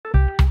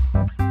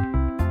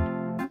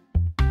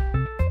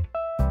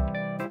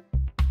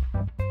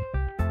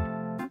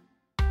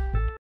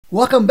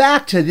Welcome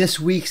back to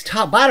this week's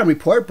Top Bottom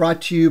Report, brought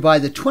to you by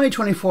the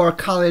 2024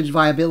 College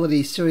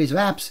Viability Series of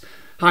Apps.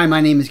 Hi, my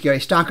name is Gary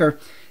Stocker.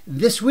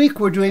 This week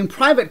we're doing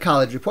private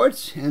college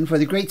reports, and for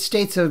the great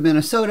states of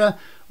Minnesota,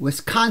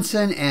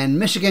 Wisconsin, and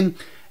Michigan.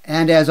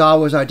 And as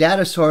always, our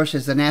data source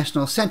is the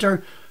National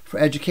Center for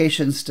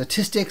Education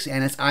Statistics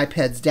and its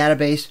IPEDS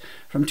database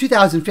from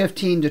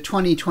 2015 to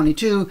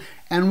 2022.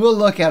 And we'll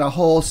look at a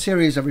whole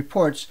series of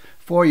reports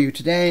for you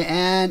today.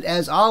 And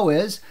as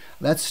always,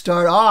 let's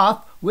start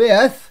off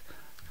with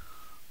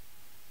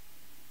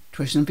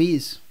tuition and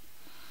fees.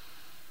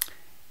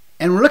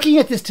 And we're looking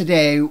at this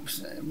today.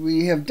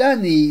 We have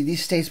done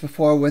these states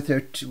before with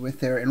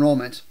their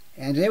enrollment.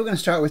 And today we're going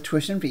to start with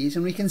tuition and fees.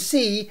 And we can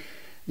see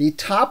the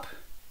top,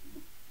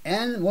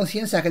 and we'll see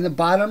in a second, the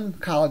bottom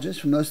colleges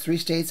from those three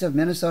states of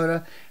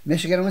Minnesota,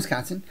 Michigan, and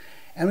Wisconsin.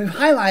 And we've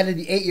highlighted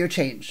the 8-year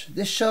change.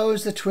 This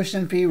shows the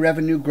tuition fee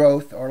revenue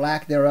growth, or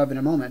lack thereof in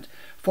a moment,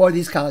 for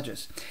these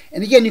colleges.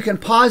 And again, you can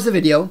pause the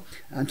video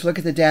to look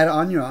at the data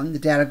on your own. The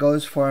data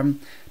goes from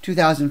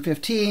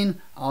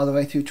 2015 all the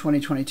way through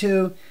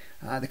 2022.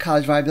 The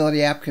College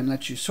Viability App can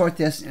let you sort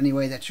this any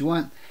way that you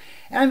want.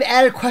 And I've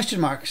added question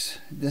marks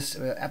this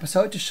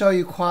episode to show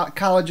you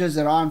colleges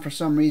that are on for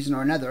some reason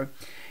or another.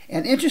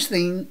 And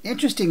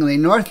interestingly,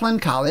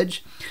 Northland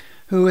College,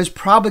 who is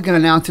probably going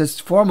to announce its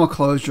formal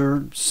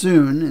closure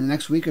soon, in the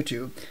next week or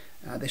two,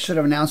 they should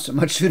have announced it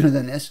much sooner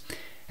than this,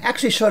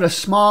 actually showed a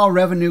small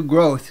revenue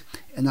growth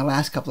in the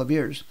last couple of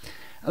years.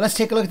 Let's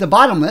take a look at the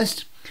bottom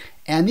list.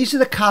 And these are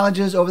the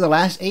colleges over the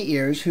last 8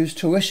 years whose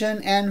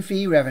tuition and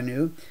fee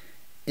revenue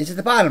is at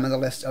the bottom of the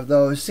list of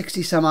those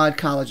 60 some odd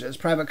colleges,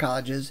 private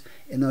colleges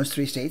in those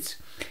three states.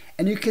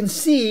 And you can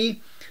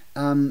see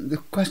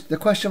the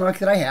question mark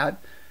that I had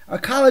are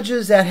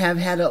colleges that have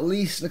had at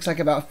least, looks like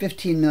about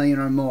 15 million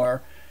or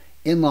more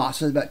in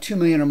losses, about 2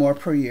 million or more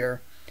per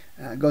year.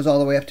 It goes all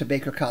the way up to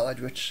Baker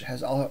College, which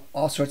has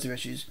all sorts of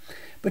issues.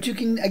 But you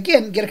can,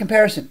 again, get a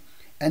comparison.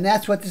 And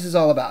that's what this is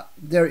all about.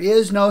 There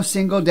is no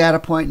single data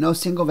point, no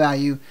single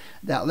value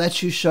that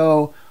lets you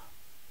show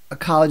a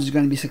college is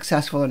going to be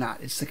successful or not.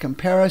 It's the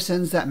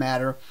comparisons that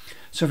matter.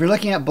 So if you're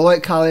looking at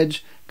Beloit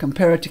College,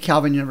 compare it to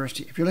Calvin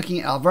University. If you're looking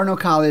at Alverno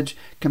College,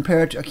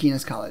 compare it to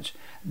Aquinas College.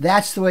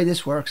 That's the way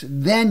this works.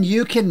 Then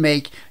you can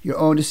make your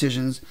own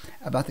decisions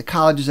about the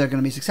colleges that are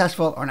going to be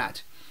successful or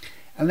not.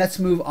 And let's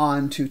move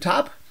on to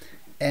top,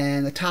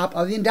 and the top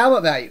of the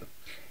endowment value.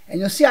 And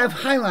you'll see I've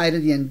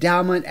highlighted the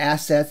endowment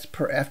assets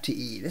per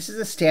FTE. This is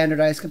a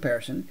standardized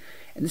comparison.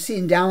 And this is the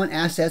endowment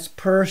assets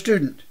per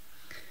student.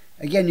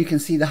 Again, you can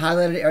see the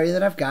highlighted area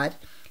that I've got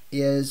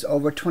is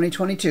over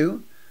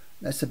 2022.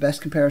 That's the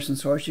best comparison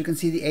source. You can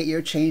see the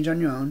 8-year change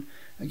on your own.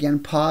 Again,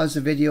 pause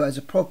the video as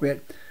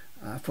appropriate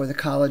for the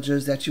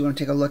colleges that you want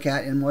to take a look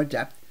at in more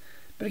depth.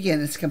 But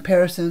again, it's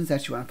comparisons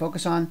that you want to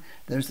focus on.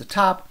 There's the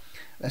top.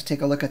 Let's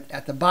take a look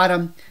at the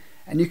bottom.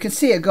 And you can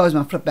see it goes, I'm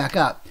going to flip back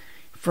up,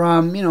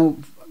 from,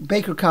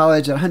 Baker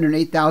College at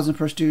 $108,000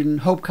 per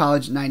student, Hope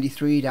College at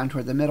 $93,000 down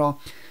toward the middle,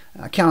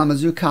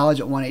 Kalamazoo College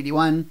at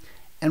 $181,000.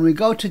 And we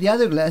go to the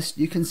other list,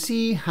 you can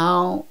see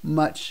how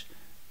much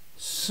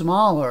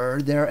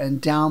smaller their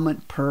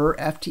endowment per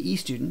FTE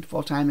student,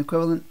 full-time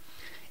equivalent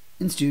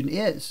in student,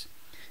 is.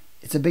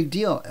 It's a big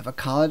deal. If a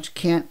college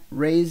can't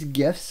raise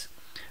gifts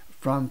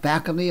from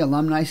faculty,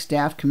 alumni,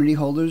 staff, community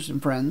holders,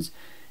 and friends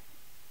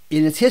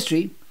in its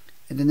history,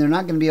 then they're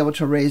not going to be able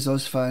to raise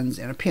those funds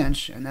in a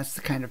pinch, and that's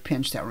the kind of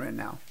pinch that we're in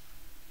now.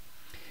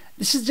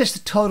 This is just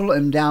the total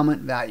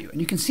endowment value. And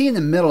you can see in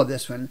the middle of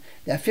this one,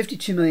 that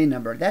 52 million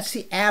number. That's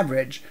the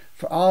average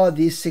for all of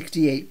these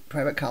 68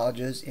 private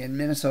colleges in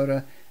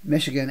Minnesota,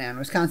 Michigan, and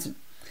Wisconsin.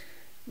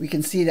 We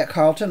can see that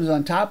Carleton is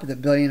on top with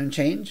 $1 billion and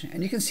change.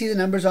 And you can see the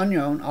numbers on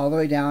your own all the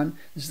way down.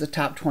 This is the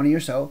top 20 or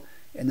so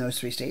in those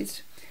three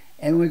states.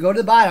 And when we go to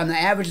the bottom, the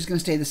average is going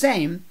to stay the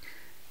same.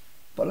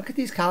 But look at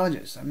these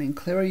colleges. I mean,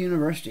 Clear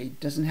University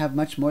doesn't have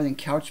much more than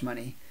couch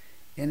money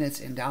in its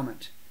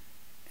endowment.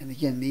 And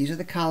again, these are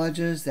the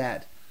colleges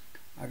that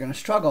are going to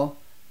struggle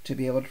to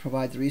be able to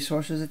provide the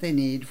resources that they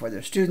need for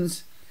their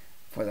students,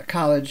 for their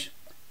college,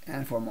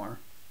 and for more.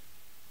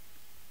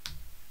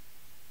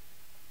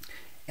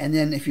 And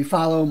then if you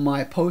follow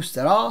my posts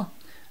at all,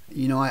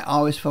 I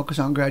always focus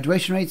on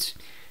graduation rates.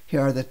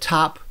 Here are the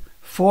top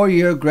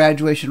 4-year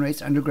graduation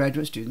rates,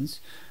 undergraduate students,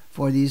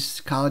 for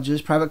these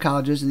colleges, private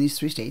colleges in these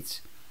three states.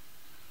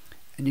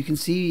 And you can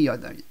see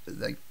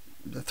the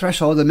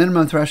threshold, the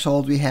minimum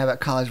threshold we have at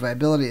College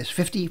Viability is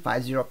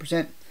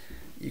 50%.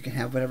 You can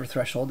have whatever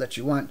threshold that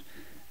you want.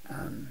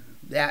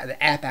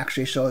 The app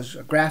actually shows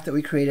a graph that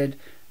we created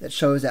that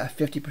shows that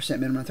 50%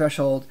 minimum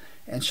threshold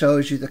and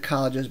shows you the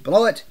colleges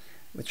below it,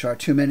 which are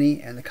too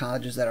many, and the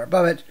colleges that are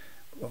above it,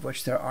 of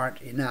which there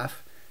aren't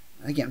enough.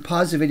 Again,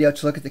 pause the video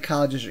to look at the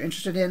colleges you're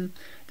interested in.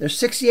 There's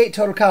 68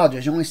 total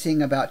colleges. You're only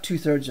seeing about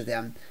 2/3 of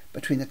them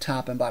between the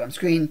top and bottom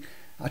screen.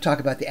 I'll talk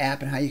about the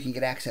app and how you can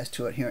get access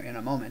to it here in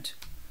a moment.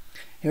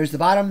 Here's the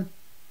bottom.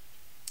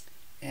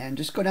 And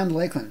just go down to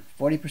Lakeland,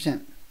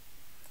 40%.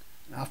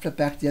 I'll flip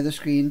back to the other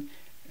screen.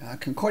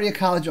 Concordia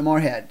College at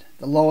Moorhead,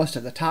 the lowest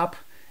of the top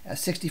at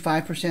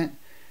 65%.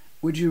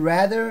 Would you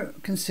rather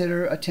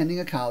consider attending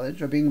a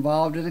college or being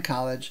involved in a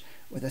college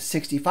with a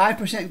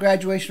 65%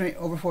 graduation rate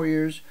over 4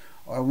 years,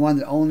 or one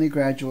that only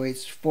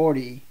graduates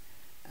 40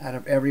 out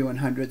of every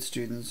 100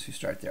 students who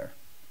start there?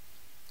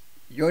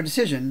 Your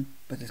decision,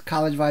 but this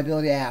College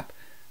Viability app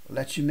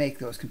lets you make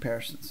those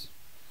comparisons.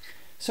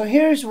 So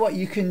here's what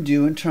you can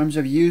do in terms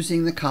of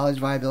using the College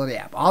Viability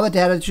app. All the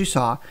data that you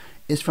saw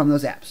is from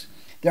those apps.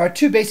 There are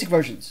two basic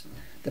versions.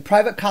 The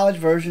private college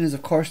version is,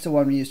 of course, the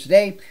one we use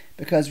today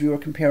because we were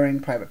comparing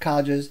private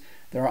colleges.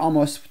 There are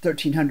almost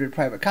 1,300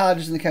 private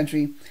colleges in the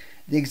country.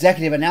 The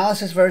executive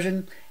analysis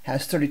version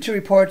has 32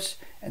 reports,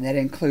 and that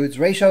includes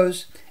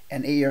ratios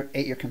and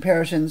eight-year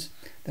comparisons.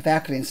 The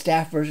faculty and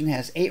staff version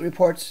has 8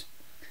 reports.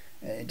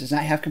 It does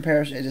not have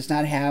comparison. It does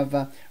not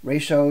have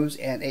ratios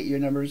and 8-year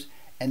numbers.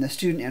 And the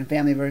student and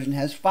family version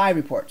has 5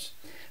 reports.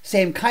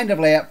 Same kind of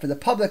layout for the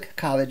public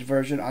college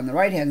version on the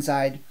right-hand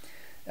side.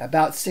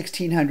 About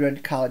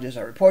 1,600 colleges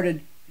are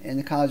reported in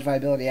the College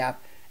Viability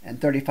app, and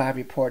 35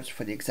 reports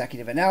for the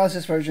executive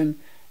analysis version.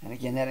 And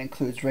again, that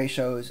includes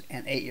ratios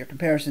and 8-year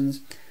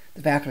comparisons.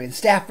 The faculty and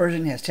staff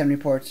version has 10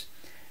 reports,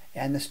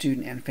 and the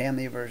student and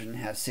family version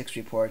has 6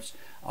 reports.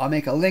 I'll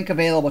make a link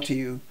available to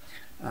you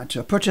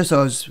to purchase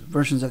those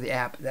versions of the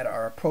app that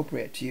are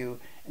appropriate to you.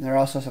 And there are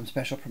also some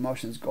special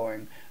promotions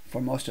going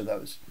for most of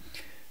those.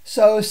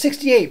 So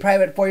 68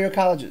 private 4-year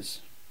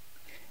colleges.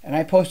 And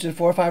I posted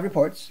 4 or 5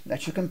 reports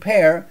that should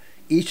compare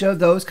each of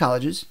those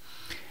colleges.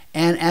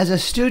 And as a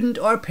student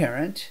or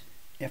parent,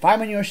 if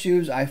I'm in your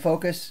shoes, I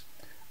focus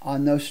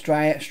on those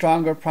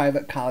stronger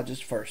private colleges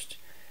first.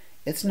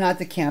 It's not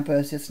the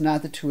campus, it's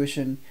not the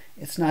tuition,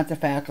 it's not the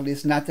faculty,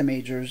 it's not the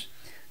majors.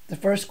 The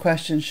first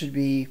question should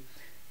be,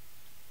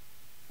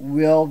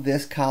 will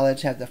this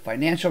college have the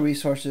financial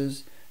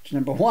resources to,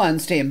 number 1,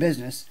 stay in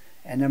business,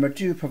 and number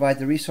 2, provide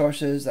the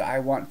resources that I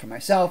want for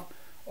myself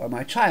or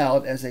my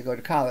child as they go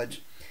to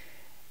college?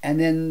 And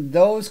then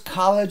those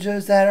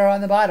colleges that are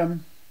on the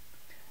bottom,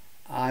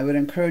 I would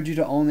encourage you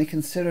to only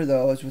consider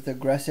those with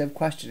aggressive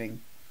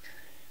questioning.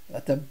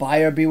 Let the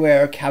buyer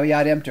beware,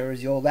 caveat emptor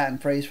is the old Latin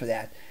phrase for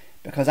that.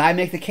 Because I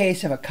make the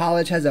case if a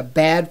college has a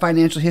bad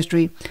financial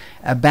history,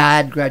 a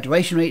bad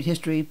graduation rate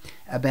history,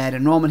 a bad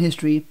enrollment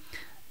history,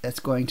 that's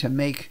going to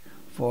make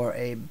for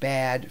a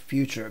bad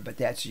future. But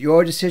that's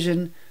your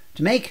decision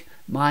to make.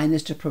 Mine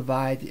is to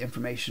provide the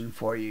information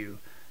for you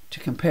to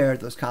compare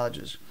those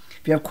colleges.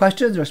 If you have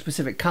questions or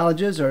specific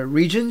colleges or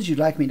regions you'd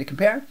like me to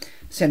compare,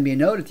 send me a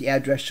note at the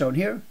address shown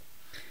here.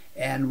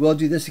 And we'll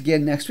do this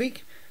again next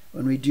week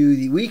when we do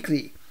the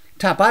weekly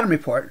top-bottom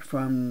report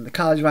from the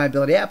College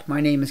Viability app.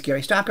 My name is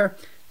Gary Stocker.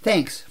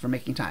 Thanks for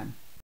making time.